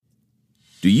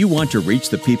Do you want to reach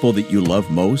the people that you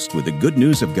love most with the good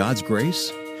news of God's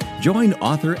grace? Join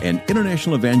author and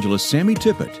international evangelist Sammy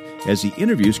Tippett as he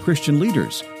interviews Christian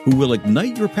leaders who will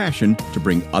ignite your passion to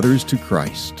bring others to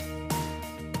Christ.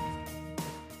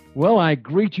 Well, I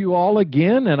greet you all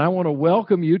again, and I want to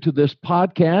welcome you to this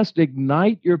podcast,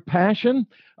 Ignite Your Passion,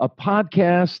 a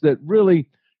podcast that really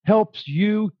helps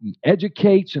you,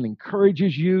 educates and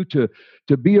encourages you to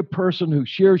be a person who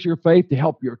shares your faith, to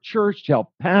help your church, to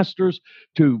help pastors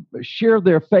to share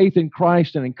their faith in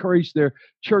Christ and encourage their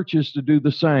churches to do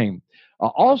the same.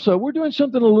 Also, we're doing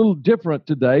something a little different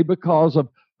today because of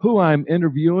who I'm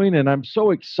interviewing, and I'm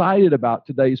so excited about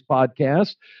today's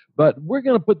podcast. But we're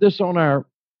going to put this on our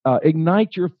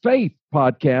Ignite Your Faith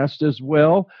podcast as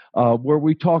well, where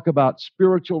we talk about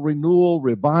spiritual renewal,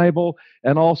 revival,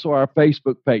 and also our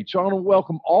Facebook page. So I want to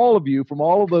welcome all of you from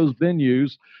all of those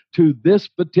venues to this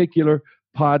particular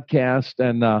podcast,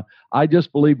 and I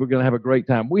just believe we're going to have a great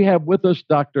time. We have with us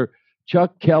Dr.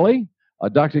 Chuck Kelly.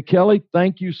 Dr. Kelly,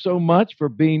 thank you so much for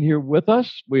being here with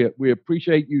us. We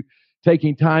appreciate you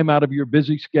taking time out of your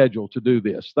busy schedule to do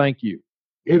this. Thank you.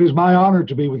 It is my honor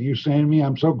to be with you, Sammy.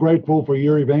 I'm so grateful for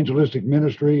your evangelistic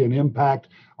ministry and impact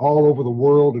all over the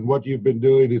world and what you've been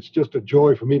doing. It's just a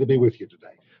joy for me to be with you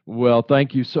today. Well,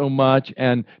 thank you so much.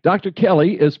 And Dr.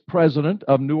 Kelly is president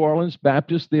of New Orleans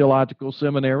Baptist Theological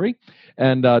Seminary.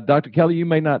 And Dr. Kelly, you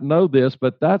may not know this,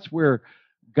 but that's where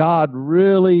God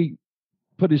really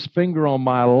put his finger on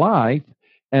my life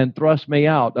and thrust me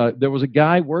out. There was a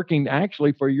guy working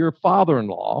actually for your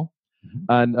father-in-law.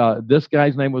 And this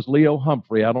guy's name was Leo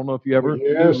Humphrey. I don't know if you ever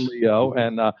knew Leo.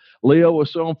 And Leo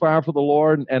was so on fire for the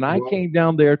Lord. And I came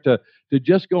down there to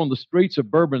just go on the streets of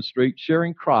Bourbon Street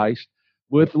sharing Christ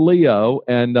with Leo.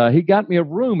 And he got me a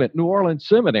room at New Orleans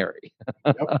Seminary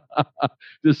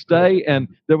to stay. And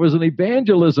there was an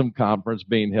evangelism conference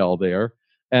being held there.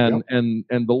 And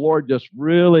the Lord just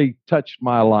really touched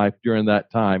my life during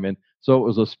that time. And so it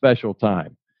was a special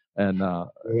time. And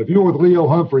if you were with Leo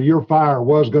Humphrey, your fire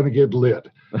was going to get lit.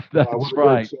 That's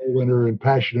right. Soul winner and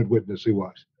passionate witness he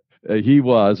was. He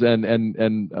was,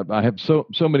 and I have so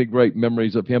many great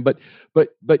memories of him.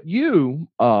 But you,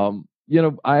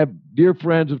 I have dear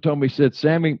friends who've told me, said,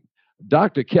 Sammy,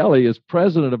 Dr. Kelly is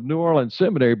president of New Orleans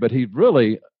Seminary, but he's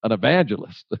really an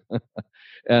evangelist.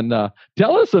 And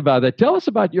tell us about that. Tell us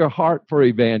about your heart for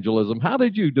evangelism. How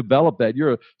did you develop that?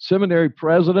 You're a seminary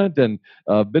president and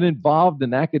been involved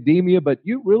in academia, but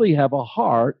you really have a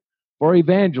heart for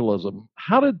evangelism.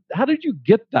 How did you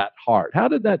get that heart? How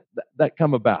did that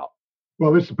come about?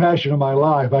 Well, it's the passion of my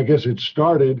life. I guess it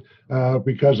started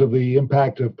because of the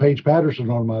impact of Paige Patterson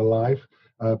on my life.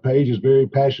 Paige is very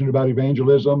passionate about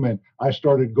evangelism, and I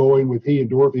started going with he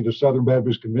and Dorothy to Southern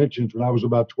Baptist conventions when I was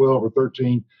about 12 or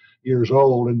 13 years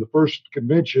old. And the first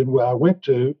convention I went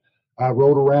to, I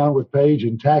rode around with Paige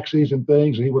in taxis and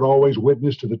things, and he would always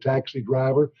witness to the taxi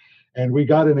driver. And we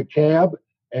got in a cab,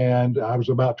 and I was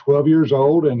about 12 years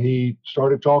old, and he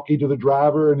started talking to the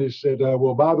driver, and he said,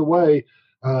 well, by the way,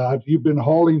 you've been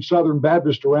hauling Southern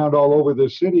Baptist around all over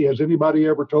this city. Has anybody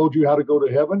ever told you how to go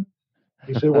to heaven?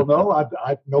 He said, well, no,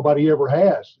 nobody ever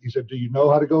has. He said, do you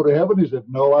know how to go to heaven? He said,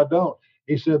 no, I don't.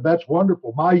 He said, that's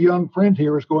wonderful. My young friend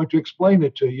here is going to explain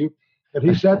it to you. And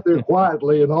he sat there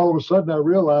quietly, and all of a sudden I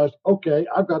realized, okay,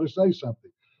 I've got to say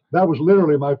something. That was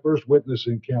literally my first witness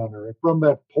encounter. And from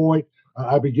that point,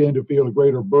 I began to feel a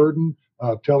greater burden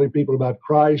of telling people about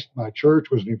Christ. My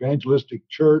church was an evangelistic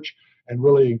church and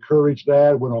really encouraged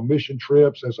that. Went on mission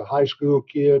trips as a high school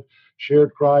kid,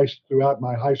 shared Christ throughout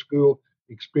my high school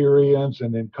experience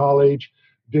and in college.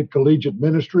 Did collegiate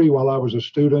ministry while I was a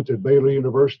student at Baylor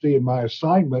University, and my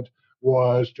assignment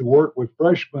was to work with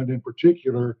freshmen in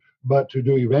particular, but to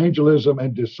do evangelism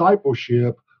and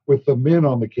discipleship with the men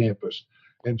on the campus.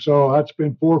 And so I'd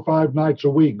spend 4 or 5 nights a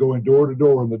week going door to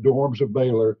door in the dorms of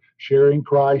Baylor, sharing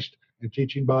Christ and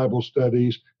teaching Bible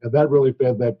studies, and that really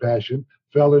fed that passion.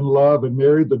 Fell in love and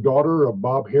married the daughter of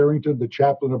Bob Harrington, the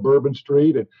chaplain of Bourbon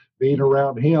Street, and being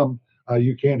around him,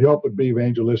 you can't help but be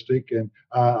evangelistic. And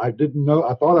I didn't know,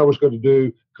 I thought I was going to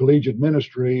do collegiate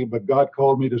ministry, but God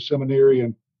called me to seminary,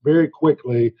 and very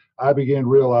quickly I began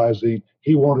realizing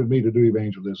he wanted me to do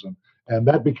evangelism. And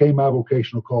that became my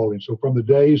vocational calling. So from the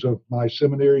days of my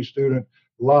seminary student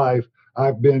life,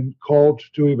 I've been called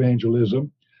to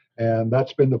evangelism, and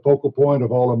that's been the focal point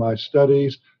of all of my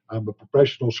studies. I'm a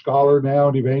professional scholar now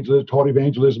in evangelism, taught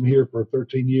evangelism here for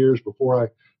 13 years before I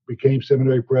became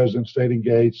seminary president, stayed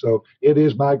engaged. So it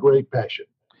is my great passion.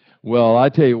 Well, I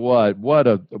tell you what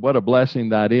a blessing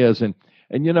that is. And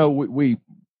you know,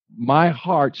 my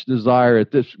heart's desire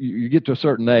at this, you get to a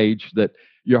certain age that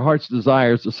your heart's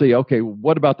desire is to see, okay,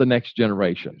 what about the next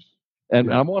generation? And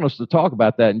Yeah. I want us to talk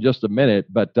about that in just a minute.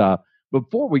 But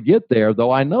before we get there,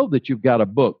 though, I know that you've got a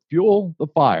book, Fuel the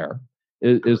Fire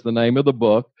is the name of the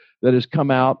book, that has come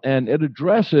out, and it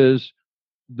addresses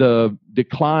the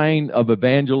decline of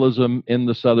evangelism in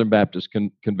the Southern Baptist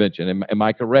Convention. Am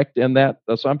I correct in that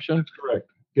assumption? That's correct.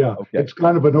 Yeah. Okay. It's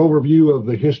kind of an overview of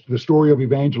the story of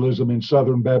evangelism in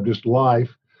Southern Baptist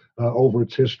life over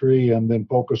its history, and then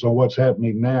focus on what's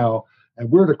happening now. And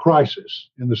we're at a crisis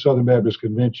in the Southern Baptist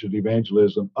Convention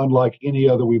evangelism, unlike any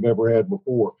other we've ever had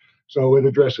before. So it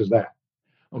addresses that.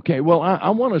 Okay, well, I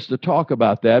want us to talk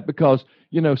about that because,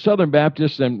 Southern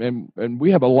Baptists, and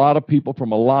we have a lot of people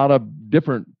from a lot of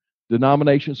different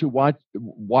denominations who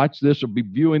watch this or be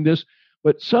viewing this,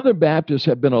 but Southern Baptists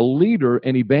have been a leader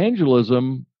in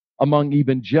evangelism among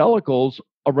evangelicals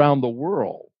around the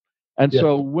world. And Yes.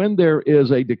 so when there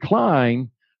is a decline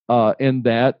in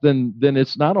that, then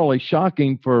it's not only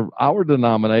shocking for our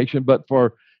denomination, but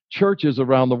for churches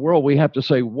around the world. We have to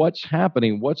say, what's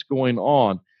happening? What's going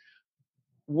on?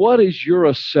 What is your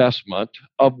assessment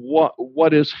of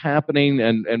what is happening,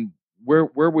 and where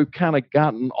we've kind of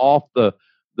gotten off the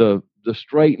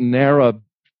straight and narrow of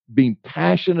being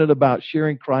passionate about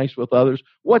sharing Christ with others?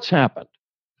 What's happened?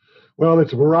 Well,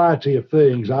 it's a variety of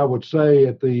things. I would say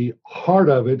at the heart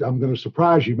of it, I'm going to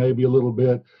surprise you maybe a little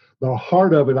bit. The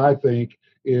heart of it, I think,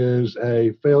 is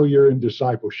a failure in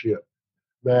discipleship.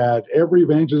 That every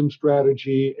evangelism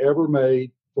strategy ever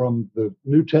made from the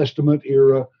New Testament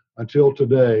era until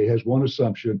today has one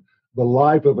assumption: the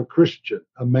life of a Christian,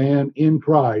 a man in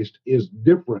Christ, is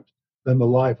different than the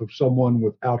life of someone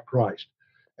without Christ.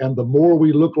 And the more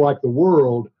we look like the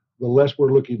world, the less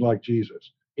we're looking like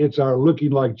Jesus. It's our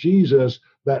looking like Jesus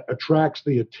that attracts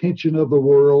the attention of the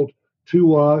world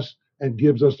to us and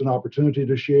gives us an opportunity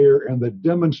to share, and that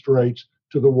demonstrates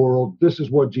to the world this is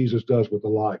what Jesus does with the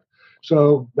life.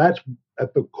 So that's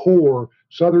at the core.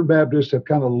 Southern Baptists have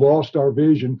kind of lost our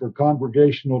vision for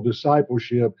congregational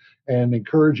discipleship and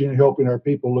encouraging and helping our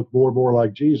people look more and more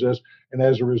like Jesus. And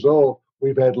as a result,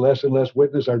 we've had less and less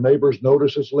witness. Our neighbors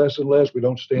notice us less and less. We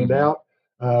don't stand out.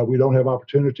 We don't have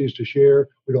opportunities to share.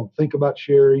 We don't think about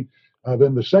sharing.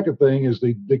 Then the second thing is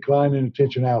the decline in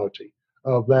intentionality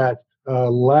of that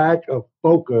lack of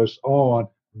focus on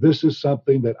this is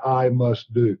something that I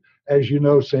must do. As you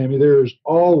know, Sammy, there is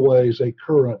always a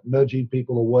current nudging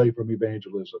people away from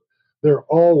evangelism. There are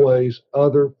always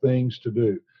other things to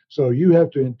do. So you have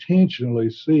to intentionally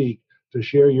seek to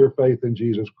share your faith in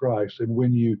Jesus Christ. And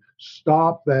when you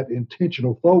stop that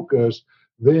intentional focus,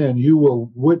 then you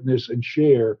will witness and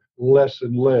share less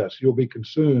and less. You'll be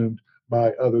consumed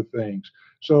by other things.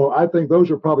 So I think those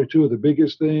are probably two of the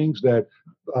biggest things, that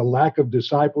a lack of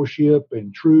discipleship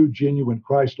and true, genuine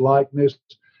Christ likeness,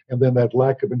 and then that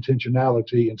lack of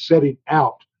intentionality and setting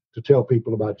out to tell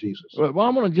people about Jesus. Well,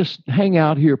 I'm going to just hang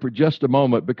out here for just a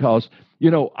moment because,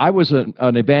 I was an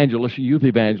evangelist, a youth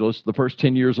evangelist, the first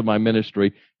 10 years of my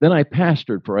ministry. Then I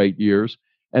pastored for 8 years.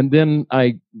 And then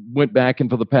I went back, and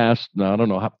for the past,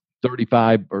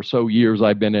 35 or so years,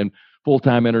 I've been in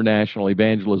full-time international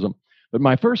evangelism. But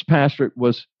my first pastorate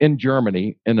was in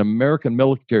Germany, in an American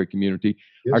military community.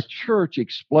 Yes. Our church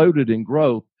exploded in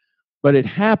growth, but it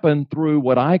happened through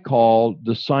what I call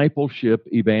discipleship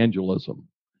evangelism,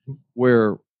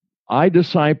 where I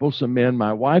disciple some men,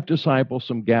 my wife disciples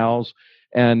some gals,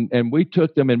 and we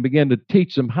took them and began to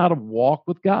teach them how to walk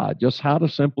with God, just how to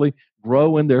simply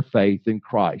grow in their faith in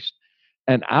Christ.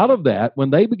 And out of that, when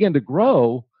they began to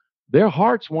grow, their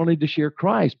hearts wanted to share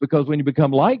Christ, because when you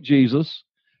become like Jesus,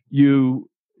 you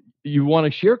want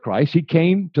to share Christ. He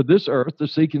came to this earth to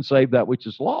seek and save that which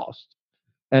is lost.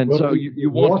 And Well, so you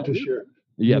want to share.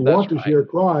 Yeah, you that's want to right. share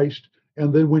Christ,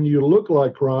 and then when you look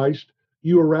like Christ,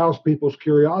 you arouse people's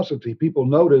curiosity. People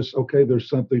notice, okay, there's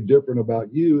something different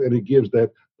about you, and it gives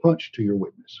that punch to your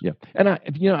witness. Yeah, and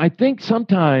I think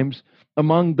sometimes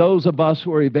among those of us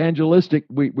who are evangelistic,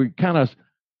 we kind of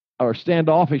are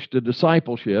standoffish to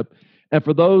discipleship, and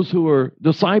for those who are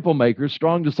disciple makers,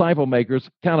 strong disciple makers,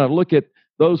 kind of look at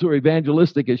those who are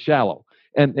evangelistic as shallow,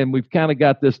 and we've kind of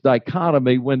got this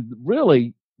dichotomy when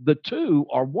really the two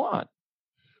are one.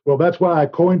 Well, that's why I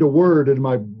coined a word in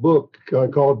my book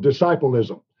called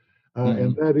disciplism.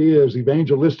 And that is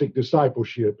evangelistic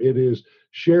discipleship. It is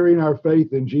sharing our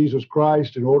faith in Jesus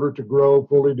Christ in order to grow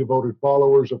fully devoted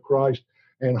followers of Christ,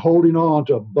 and holding on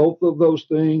to both of those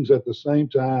things at the same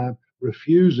time,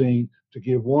 refusing to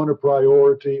give one a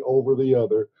priority over the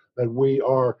other, that we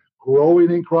are growing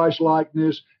in Christ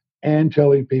likeness and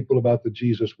telling people about the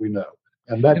Jesus we know.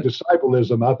 And that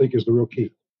disciplism, I think, is the real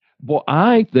key. Well,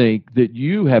 I think that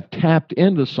you have tapped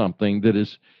into something that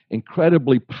is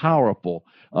incredibly powerful.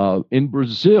 In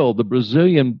Brazil,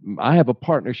 I have a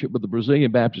partnership with the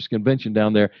Brazilian Baptist Convention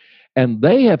down there, and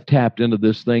they have tapped into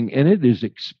this thing, and it is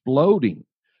exploding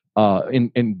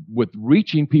in with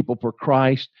reaching people for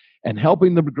Christ and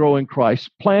helping them to grow in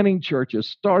Christ, planting churches,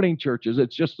 starting churches.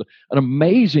 It's just an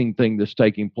amazing thing that's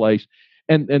taking place.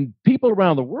 And people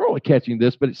around the world are catching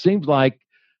this, but it seems like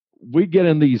we get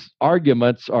in these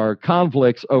arguments or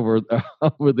conflicts over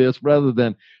this rather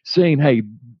than saying, hey,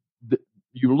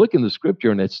 you look in the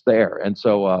scripture and it's there. And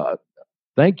so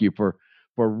thank you for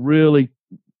really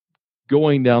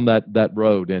going down that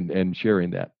road and sharing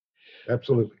that.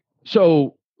 Absolutely.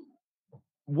 So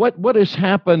what has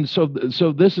happened? So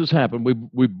this has happened.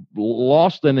 We've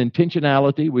lost an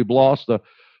intentionality. We've lost the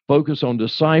focus on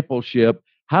discipleship.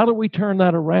 How do we turn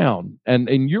that around?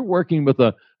 And you're working with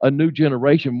a new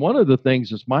generation. One of the things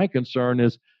that's my concern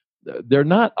is there are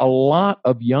not a lot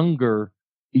of younger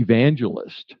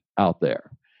evangelists out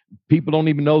there. People don't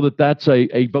even know that that's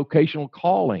a vocational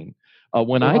calling.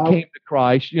 When I came to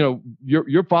Christ,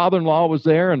 your father-in-law was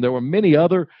there, and there were many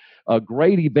other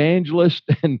great evangelists,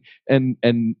 and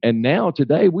now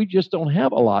today we just don't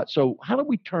have a lot. So how do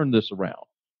we turn this around?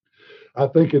 I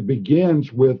think it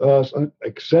begins with us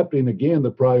accepting again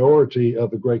the priority of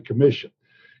the Great Commission.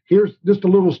 Here's just a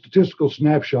little statistical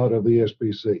snapshot of the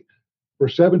SBC. For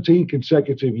 17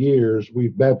 consecutive years,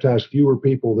 we've baptized fewer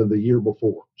people than the year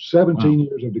before. 17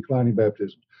 years of declining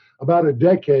baptism. About a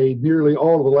decade, nearly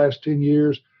all of the last 10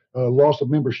 years, loss of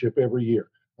membership every year.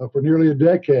 For nearly a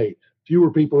decade,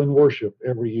 fewer people in worship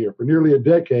every year. For nearly a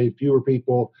decade, fewer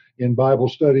people in Bible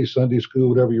study, Sunday school,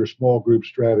 whatever your small group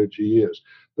strategy is.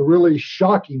 The really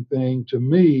shocking thing to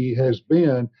me has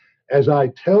been, as I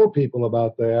tell people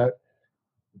about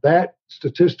that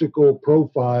statistical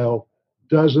profile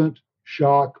doesn't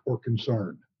shock or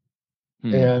concern.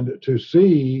 And to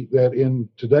see that in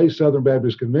today's Southern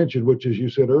Baptist Convention, which, as you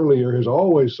said earlier, has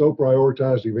always so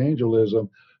prioritized evangelism,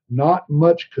 not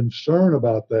much concern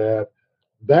about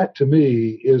that to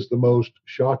me is the most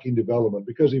shocking development,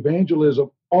 because evangelism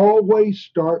always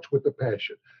starts with the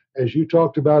passion. As you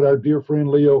talked about our dear friend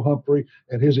Leo Humphrey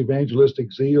and his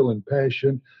evangelistic zeal and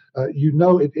passion,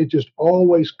 it just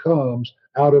always comes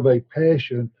out of a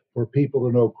passion for people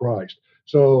to know Christ.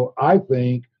 So I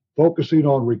think focusing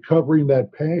on recovering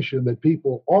that passion, that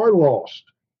people are lost.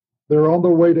 They're on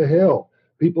their way to hell.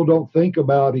 People don't think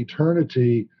about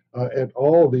eternity at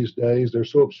all these days. They're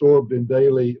so absorbed in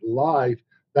daily life.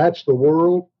 That's the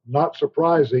world. Not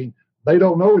surprising. They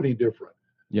don't know any different.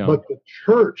 Yeah. But the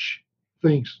church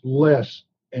thinks less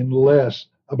and less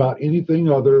about anything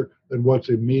other than what's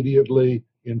immediately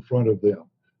in front of them.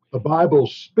 The Bible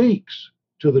speaks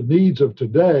to the needs of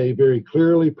today very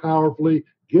clearly, powerfully,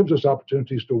 gives us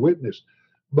opportunities to witness.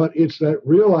 But it's that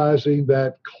realizing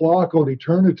that clock on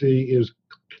eternity is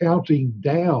counting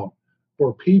down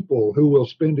for people who will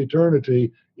spend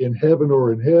eternity in heaven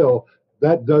or in hell.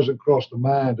 That doesn't cross the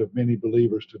mind of many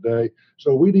believers today.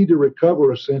 So we need to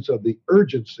recover a sense of the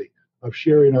urgency of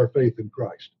sharing our faith in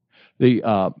Christ. The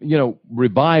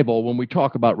revival, when we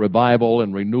talk about revival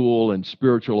and renewal and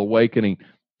spiritual awakening,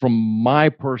 from my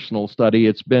personal study,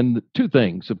 it's been two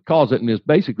things that cause it, and it's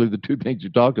basically the two things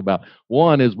you talked about.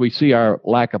 One is we see our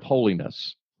lack of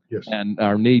holiness, yes, and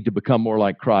our need to become more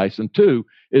like Christ. And two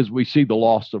is we see the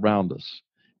lost around us.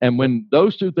 And when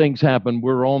those two things happen,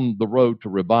 we're on the road to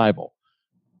revival.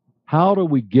 How do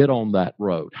we get on that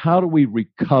road? How do we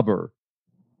recover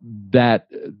that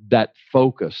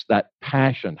focus, that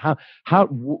passion?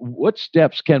 What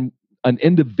steps can an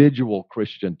individual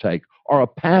Christian take, or a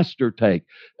pastor take,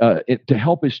 to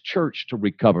help his church to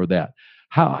recover that?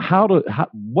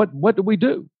 What do we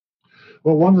do?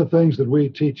 Well, one of the things that we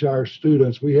teach our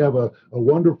students, we have a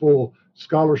wonderful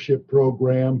scholarship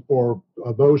program for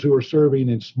those who are serving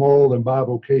in small and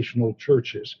bivocational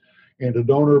churches. And a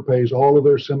donor pays all of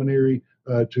their seminary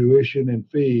tuition and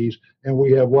fees. And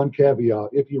we have one caveat.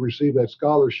 If you receive that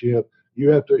scholarship, you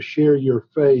have to share your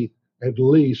faith at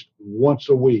least once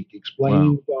a week,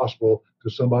 explaining the gospel to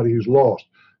somebody who's lost.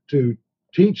 To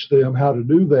teach them how to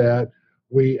do that,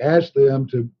 we ask them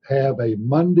to have a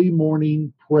Monday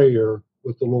morning prayer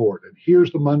with the Lord. And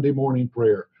here's the Monday morning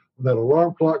prayer. When that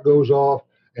alarm clock goes off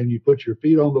and you put your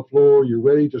feet on the floor, you're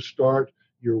ready to start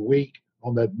your week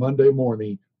on that Monday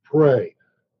morning, pray.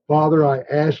 Father, I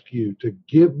ask you to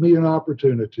give me an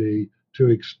opportunity to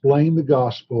explain the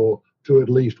gospel to at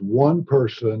least one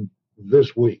person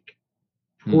this week.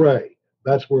 Pray.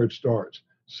 That's where it starts.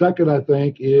 Second, I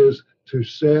think, is to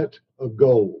set a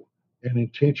goal, an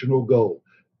intentional goal.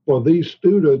 For these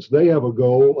students, they have a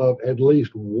goal of at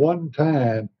least one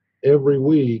time every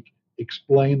week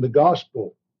explain the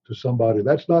gospel to somebody.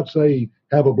 That's not saying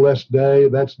have a blessed day.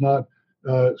 That's not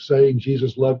saying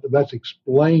Jesus loved. That's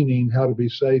explaining how to be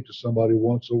saved to somebody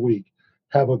once a week.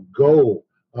 Have a goal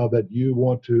that you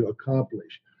want to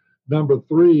accomplish. Number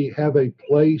 3, have a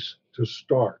place to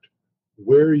start.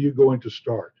 Where are you going to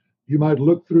start? You might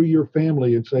look through your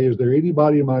family and say, is there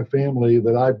anybody in my family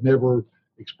that I've never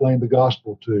explained the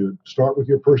gospel to? Start with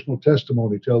your personal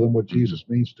testimony. Tell them what Jesus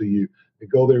means to you. And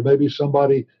go there. Maybe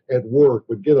somebody at work,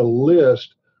 but get a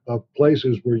list of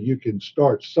places where you can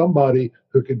start. Somebody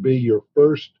who could be your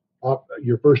first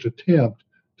attempt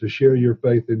to share your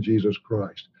faith in Jesus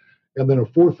Christ. And then a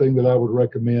 4th thing that I would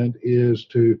recommend is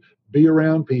to be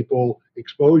around people,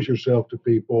 expose yourself to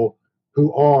people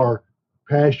who are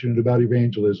passionate about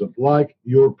evangelism, like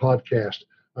your podcast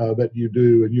that you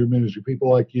do and your ministry, people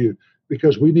like you,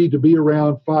 because we need to be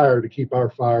around fire to keep our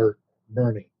fire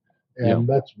burning. And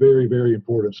that's very, very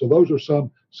important. So those are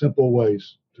some simple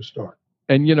ways to start.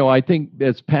 And, I think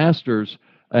as pastors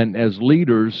and as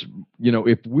leaders,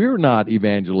 if we're not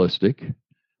evangelistic,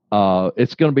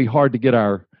 it's going to be hard to get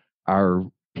our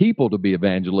people to be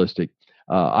evangelistic.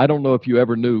 I don't know if you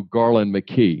ever knew Garland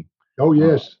McKee. Oh,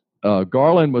 yes.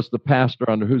 Garland was the pastor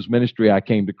under whose ministry I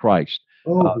came to Christ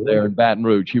there in Baton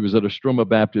Rouge. He was at Estroma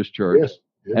Baptist Church. Yes.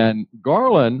 And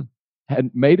Garland had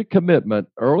made a commitment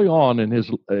early on in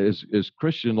his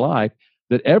Christian life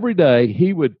that every day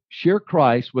he would share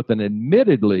Christ with an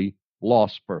admittedly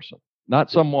lost person,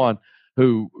 not someone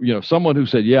who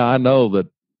said, yeah, I know that,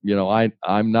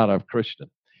 I'm not a Christian.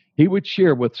 He would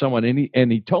share with someone,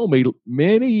 and he told me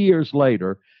many years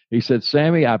later, he said,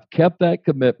 Sammy, I've kept that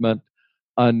commitment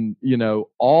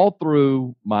all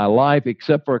through my life,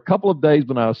 except for a couple of days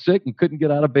when I was sick and couldn't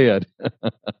get out of bed.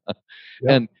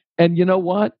 Yep. And you know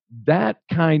what? That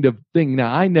kind of thing.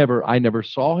 Now, I never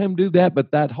saw him do that,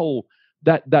 but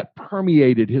that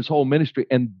permeated his whole ministry,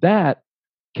 and that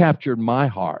captured my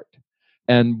heart.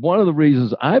 And one of the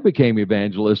reasons I became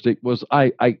evangelistic was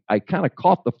I kind of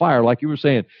caught the fire, like you were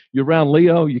saying. You're around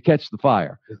Leo, you catch the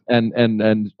fire, and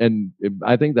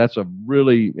I think that's a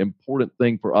really important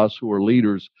thing for us who are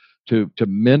leaders to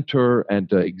mentor and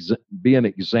to be an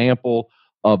example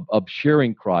of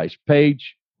sharing Christ.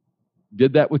 Paige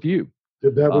did that with you.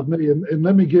 Did that with me, and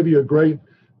let me give you a great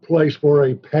place for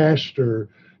a pastor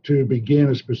to begin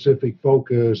a specific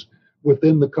focus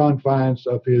within the confines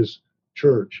of his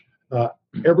church.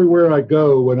 Everywhere I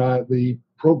go, when the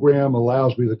program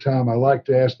allows me the time, I like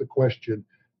to ask the question,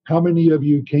 how many of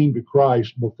you came to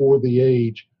Christ before the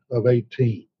age of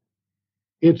 18?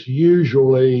 It's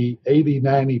usually 80,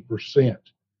 90%,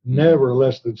 never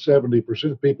less than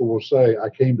 70% of people will say, I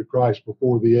came to Christ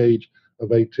before the age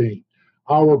of 18.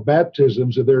 Our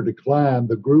baptisms in their decline,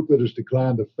 the group that has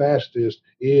declined the fastest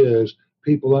is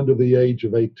people under the age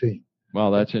of 18. Wow,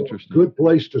 that's interesting. A good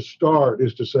place to start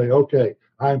is to say, okay,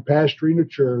 I'm pastoring a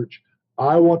church.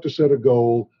 I want to set a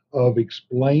goal of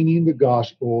explaining the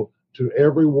gospel to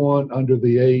everyone under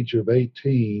the age of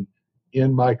 18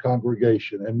 in my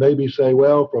congregation. And maybe say,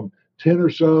 well, from 10 or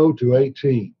so to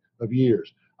 18 of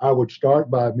years. I would start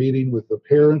by meeting with the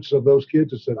parents of those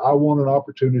kids and said, I want an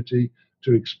opportunity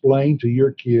to explain to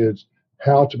your kids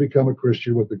how to become a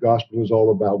Christian, what the gospel is all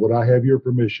about. Would I have your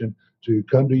permission to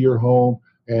come to your home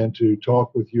and to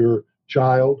talk with your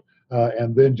child,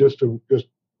 and then just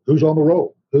who's on the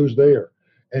roll, who's there,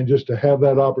 and just to have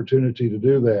that opportunity to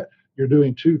do that. You're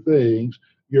doing 2 things.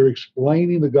 You're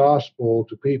explaining the gospel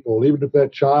to people, even if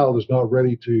that child is not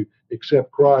ready to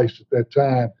accept Christ at that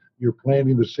time. You're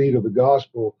planting the seed of the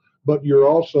gospel, but you're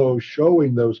also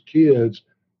showing those kids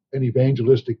an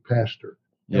evangelistic pastor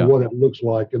and what it looks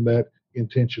like in that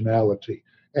intentionality.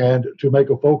 And to make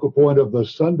a focal point of the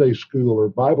Sunday school or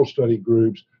Bible study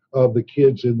groups of the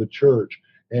kids in the church,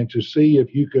 and to see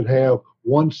if you could have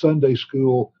one Sunday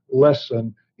school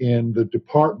lesson in the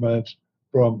departments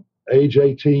from age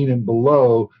 18 and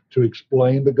below to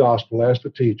explain the gospel. Ask the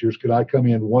teachers, can I come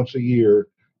in once a year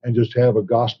and just have a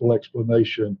gospel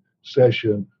explanation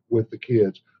session with the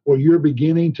kids? Well, you're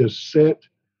beginning to set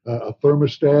a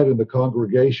thermostat in the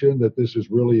congregation that this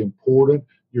is really important.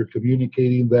 You're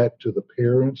communicating that to the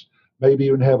parents. Maybe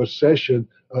even have a session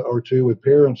or 2 with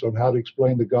parents on how to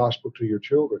explain the gospel to your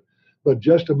children. But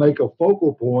just to make a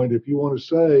focal point, if you want to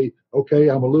say, okay,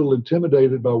 I'm a little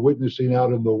intimidated by witnessing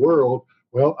out in the world,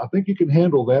 well, I think you can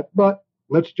handle that. But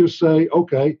let's just say,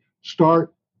 okay,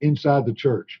 start inside the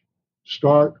church.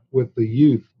 Start with the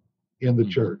youth in the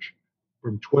church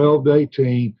from 12 to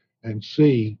 18 and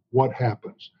see what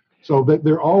happens. So that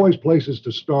there are always places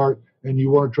to start, and you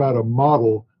want to try to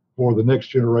model for the next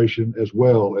generation as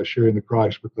well as sharing the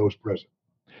Christ with those present.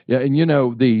 Yeah, and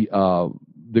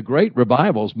the great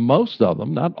revivals, most of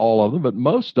them, not all of them, but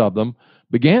most of them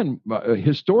began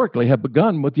historically have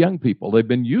begun with young people. They've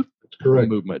been youth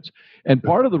movements. And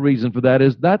part of the reason for that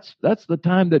is that's the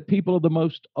time that people are the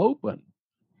most open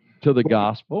to the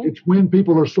gospel. It's when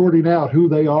people are sorting out who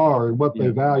they are and what they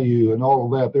value and all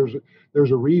of that.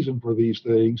 There's a reason for these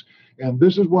things. And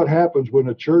this is what happens when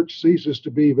a church ceases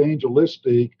to be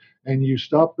evangelistic and you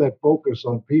stop that focus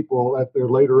on people at their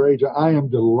later age. I am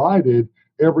delighted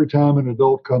every time an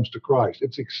adult comes to Christ.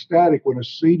 It's ecstatic when a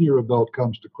senior adult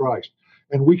comes to Christ.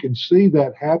 And we can see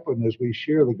that happen as we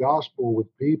share the gospel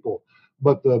with people.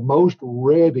 But the most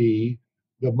ready,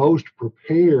 the most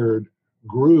prepared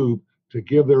group to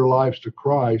give their lives to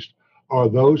Christ are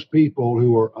those people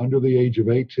who are under the age of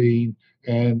 18.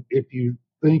 And if you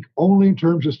think only in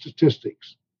terms of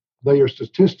statistics, they are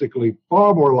statistically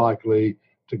far more likely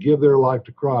to give their life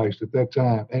to Christ at that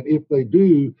time. And if they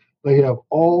do, they have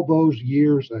all those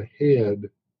years ahead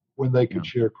when they can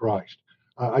share Christ.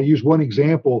 I use one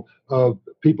example of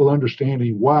people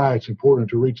understanding why it's important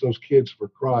to reach those kids for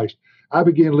Christ. I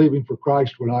began living for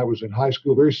Christ when I was in high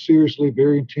school, very seriously,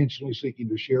 very intentionally seeking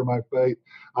to share my faith.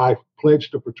 I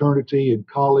pledged a fraternity in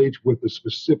college with the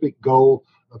specific goal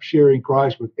of sharing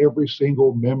Christ with every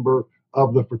single member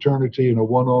of the fraternity in a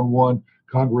one-on-one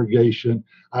congregation.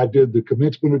 I did the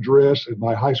commencement address at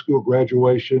my high school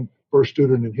graduation, first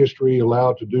student in history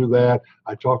allowed to do that.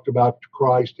 I talked about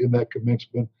Christ in that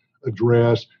commencement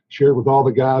address, shared with all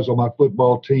the guys on my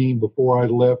football team before I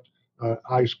left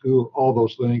high school, all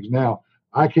those things. Now,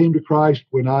 I came to Christ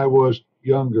when I was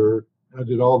younger. I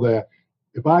did all that.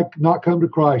 If I had not come to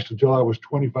Christ until I was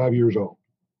 25 years old,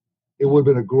 it would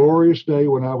have been a glorious day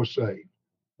when I was saved.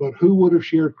 But who would have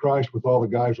shared Christ with all the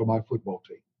guys on my football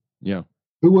team? Yeah.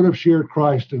 Who would have shared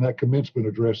Christ in that commencement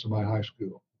address in my high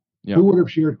school? Yeah. Who would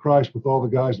have shared Christ with all the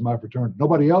guys in my fraternity?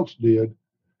 Nobody else did.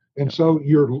 And so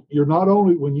you're not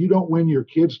only, when you don't win your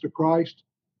kids to Christ,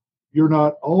 you're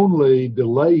not only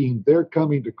delaying their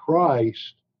coming to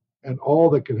Christ and all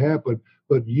that could happen,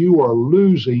 but you are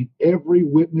losing every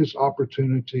witness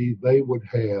opportunity they would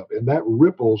have. And that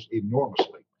ripples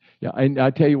enormously. Yeah, and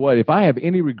I tell you what, if I have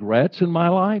any regrets in my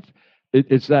life,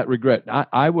 it's that regret.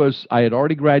 I had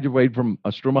already graduated from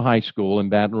Estroma High School in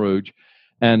Baton Rouge,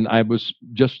 and I was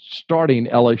just starting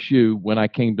LSU when I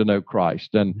came to know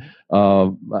Christ. And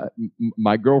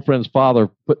my girlfriend's father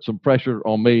put some pressure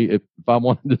on me if I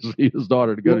wanted to see his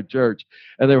daughter to go to church.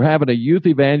 And they were having a youth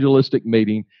evangelistic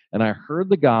meeting, and I heard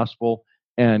the gospel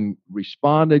and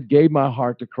responded, gave my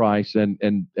heart to Christ,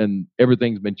 and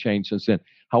everything's been changed since then.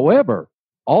 However,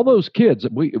 all those kids,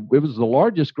 it was the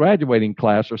largest graduating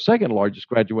class, or second largest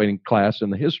graduating class in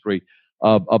the history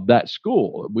of that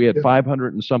school. We had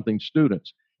 500 and something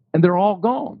students, and they're all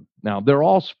gone now. They're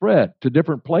all spread to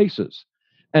different places.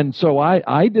 And so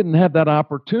I didn't have that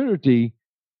opportunity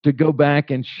to go back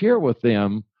and share with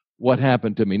them what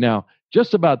happened to me. Now,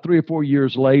 just about 3 or 4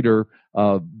 years later,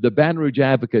 the Baton Rouge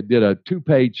Advocate did a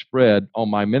 2-page spread on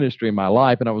my ministry and my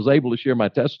life, and I was able to share my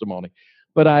testimony.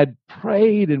 But I'd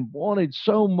prayed and wanted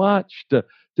so much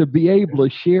to be able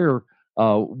to share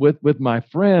with my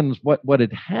friends what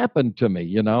had happened to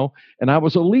me, and I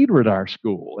was a leader at our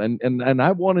school, and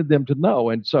I wanted them to know.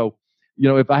 And so,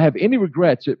 if I have any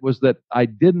regrets, it was that I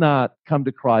did not come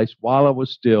to Christ while I was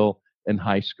still in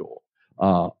high school,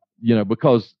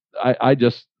 because I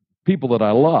just, people that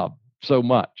I love so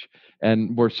much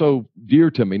and were so dear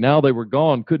to me, now they were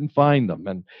gone, couldn't find them.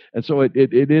 And so it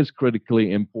is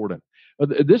critically important.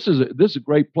 This is a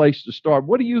great place to start.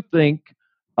 What do you think,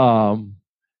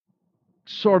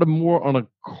 sort of more on a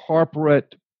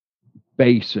corporate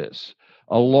basis,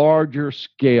 a larger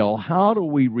scale, how do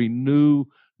we renew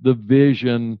the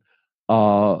vision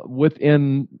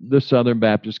within the Southern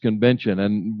Baptist Convention?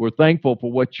 And we're thankful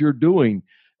for what you're doing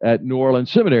at New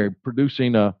Orleans Seminary,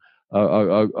 producing a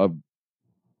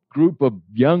group of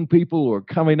young people who are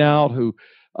coming out who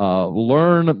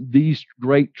learn these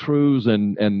great truths,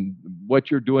 and what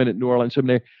you're doing at New Orleans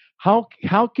Seminary. How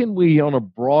can we, on a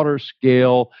broader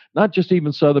scale, not just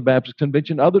even Southern Baptist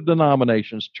Convention, other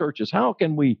denominations, churches,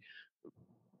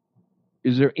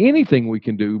 is there anything we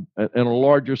can do on a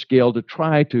larger scale to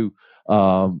try to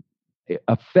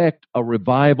affect a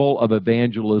revival of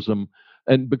evangelism?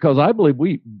 And because I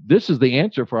believe this is the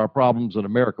answer for our problems in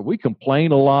America. We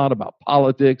complain a lot about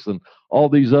politics and all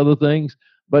these other things,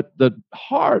 but the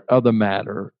heart of the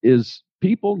matter is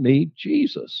people need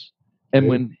Jesus. And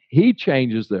when he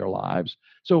changes their lives,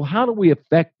 so how do we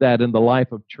affect that in the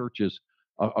life of churches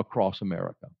across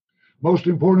America? Most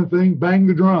important thing, bang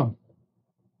the drum.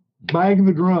 Bang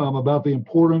the drum about the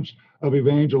importance of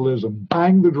evangelism.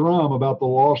 Bang the drum about the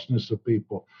lostness of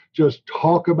people. Just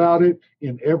talk about it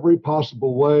in every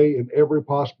possible way, in every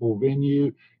possible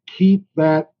venue. Keep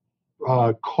that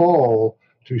call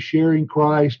to sharing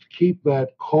Christ. Keep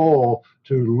that call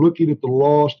to looking at the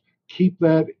lost. Keep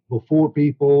that before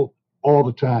people all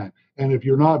the time. And if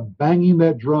you're not banging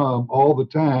that drum all the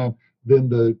time, then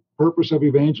the purpose of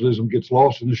evangelism gets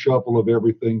lost in the shuffle of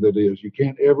everything that is. You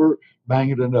can't ever bang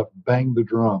it enough. Bang the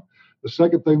drum. The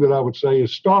second thing that I would say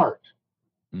is start.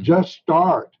 Just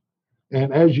start.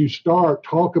 And as you start,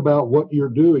 talk about what you're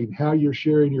doing, how you're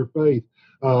sharing your faith,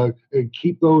 and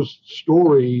keep those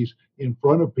stories in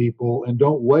front of people, and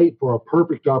don't wait for a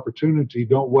perfect opportunity.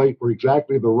 Don't wait for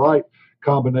exactly the right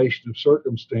combination of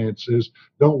circumstances.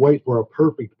 Don't wait for a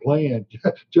perfect plan.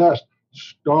 Just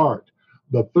start.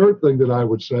 The third thing that I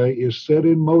would say is set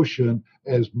in motion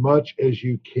as much as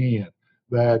you can.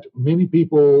 That many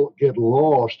people get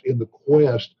lost in the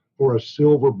quest for a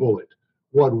silver bullet.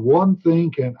 What one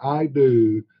thing can I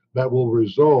do that will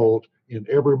result in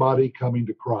everybody coming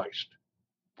to Christ?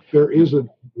 There isn't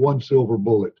one silver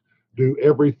bullet. Do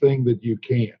everything that you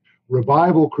can.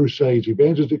 Revival crusades,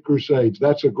 evangelistic crusades,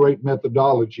 that's a great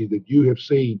methodology that you have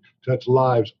seen touch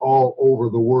lives all over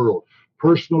the world.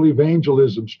 Personal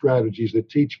evangelism strategies that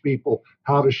teach people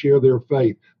how to share their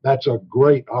faith, that's a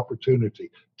great opportunity.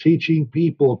 Teaching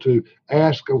people to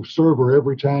ask a server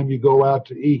every time you go out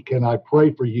to eat, can I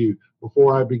pray for you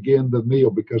before I begin the meal,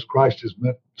 because Christ has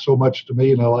meant so much to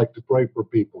me and I like to pray for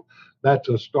people. That's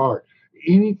a start.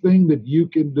 Anything that you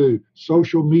can do,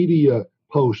 social media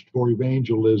posts for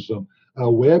evangelism,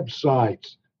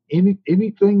 websites,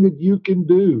 anything that you can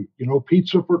do,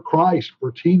 Pizza for Christ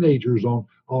for teenagers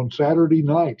on Saturday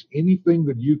nights, anything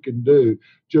that you can do,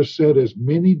 just set as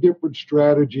many different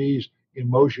strategies in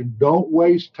motion. Don't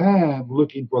waste time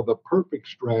looking for the perfect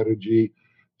strategy.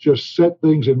 Just set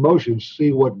things in motion,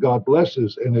 see what God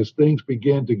blesses. And as things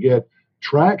begin to get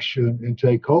traction and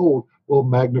take hold, we'll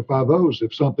magnify those.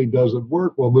 If something doesn't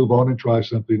work, we'll move on and try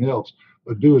something else.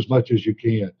 But do as much as you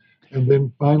can. And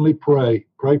then finally, pray.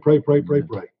 Pray.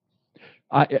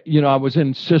 I was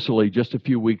in Sicily just a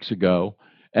few weeks ago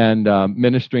and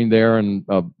ministering there, and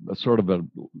sort of a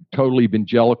total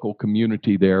evangelical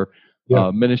community there,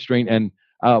 ministering. And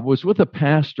was with a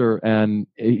pastor, and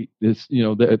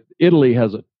Italy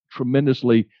has a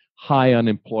tremendously high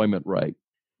unemployment rate.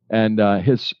 And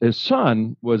his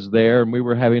son was there, and we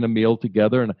were having a meal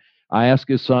together. And I asked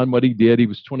his son what he did. He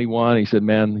was 21. He said,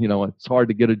 "Man, it's hard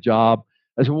to get a job."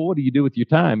 I said, "Well, what do you do with your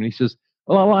time?" And he says,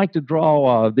 "Well, I like to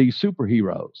draw these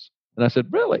superheroes." And I said,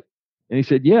 "Really?" And he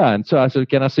said, "Yeah." And so I said,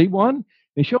 "Can I see one?" And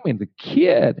he showed me. And the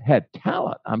kid had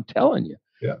talent. I'm telling you.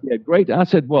 Yeah. He had great. I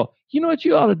said, "Well, you know what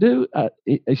you ought to do?"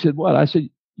 He said, "What?" I said,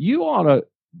 "You ought to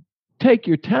take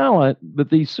your talent with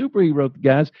these superhero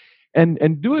guys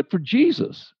and do it for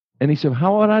Jesus." And he said,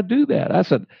 "How would I do that?" I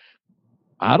said,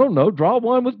 "I don't know. Draw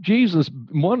one with Jesus,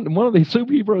 one of the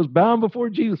superheroes bowing before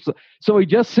Jesus." So he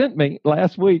just sent me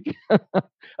last week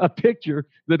a picture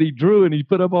that he drew, and he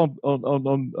put up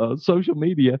on social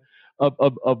media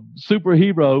of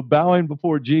superhero bowing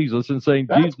before Jesus and saying,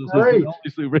 That's Jesus great.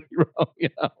 is the only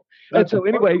superhero. And so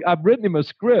anyway, I've written him a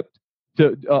script,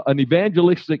 an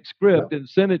evangelistic script, and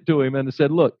sent it to him, and I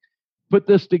said, "Look, put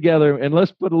this together, and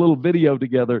let's put a little video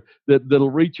together that'll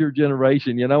reach your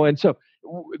generation." And so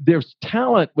there's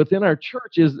talent within our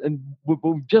churches, and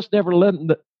we've just never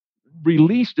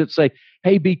released it. Say,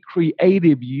 "Hey, be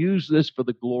creative. Use this for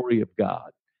the glory of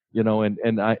God."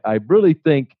 And I really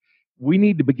think we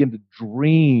need to begin to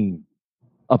dream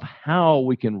of how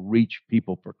we can reach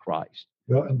people for Christ.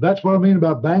 Well, and that's what I mean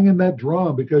about banging that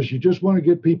drum, because you just want to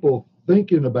get people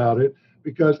thinking about it.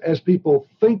 Because as people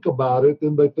think about it,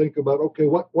 then they think about, okay,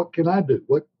 what can I do?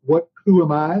 Who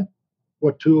am I?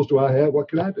 What tools do I have? What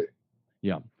can I do?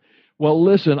 Yeah. Well,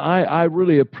 listen, I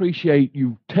really appreciate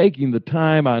you taking the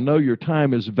time. I know your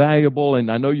time is valuable,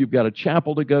 and I know you've got a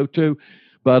chapel to go to,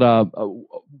 but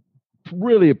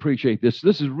really appreciate this.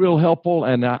 This is real helpful,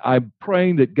 and I'm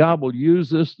praying that God will use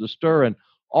this to stir in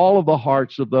all of the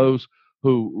hearts of those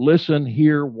who listen,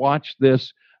 hear, watch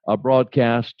this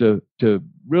broadcast to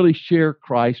really share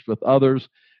Christ with others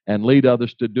and lead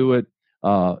others to do it.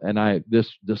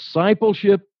 This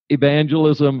disciplism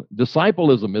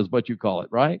is what you call it,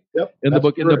 right? Yep. In the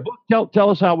book, tell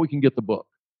us how we can get the book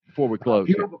before we close.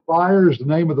 Fuel the Fire is the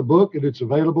name of the book, and it's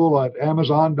available at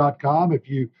Amazon.com if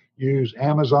you use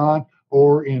Amazon,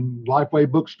 or in Lifeway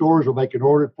bookstores, or they can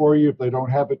order it for you if they don't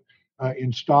have it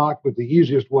in stock. But the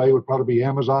easiest way would probably be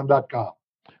Amazon.com.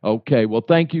 Okay, well,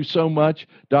 thank you so much,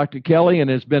 Dr. Kelly, and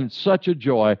it's been such a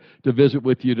joy to visit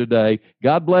with you today.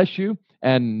 God bless you,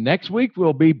 And next week,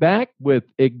 we'll be back with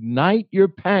Ignite Your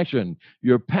Passion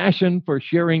for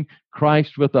sharing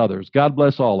Christ with others. God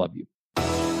bless all of you.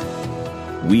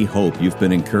 We hope you've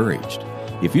been encouraged.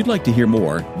 If you'd like to hear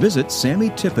more, visit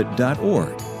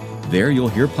SammyTippett.org. There you'll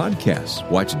hear podcasts,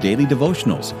 watch daily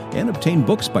devotionals, and obtain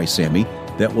books by Sammy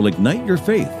that will ignite your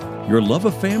faith, your love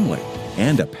of family,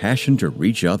 and a passion to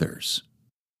reach others.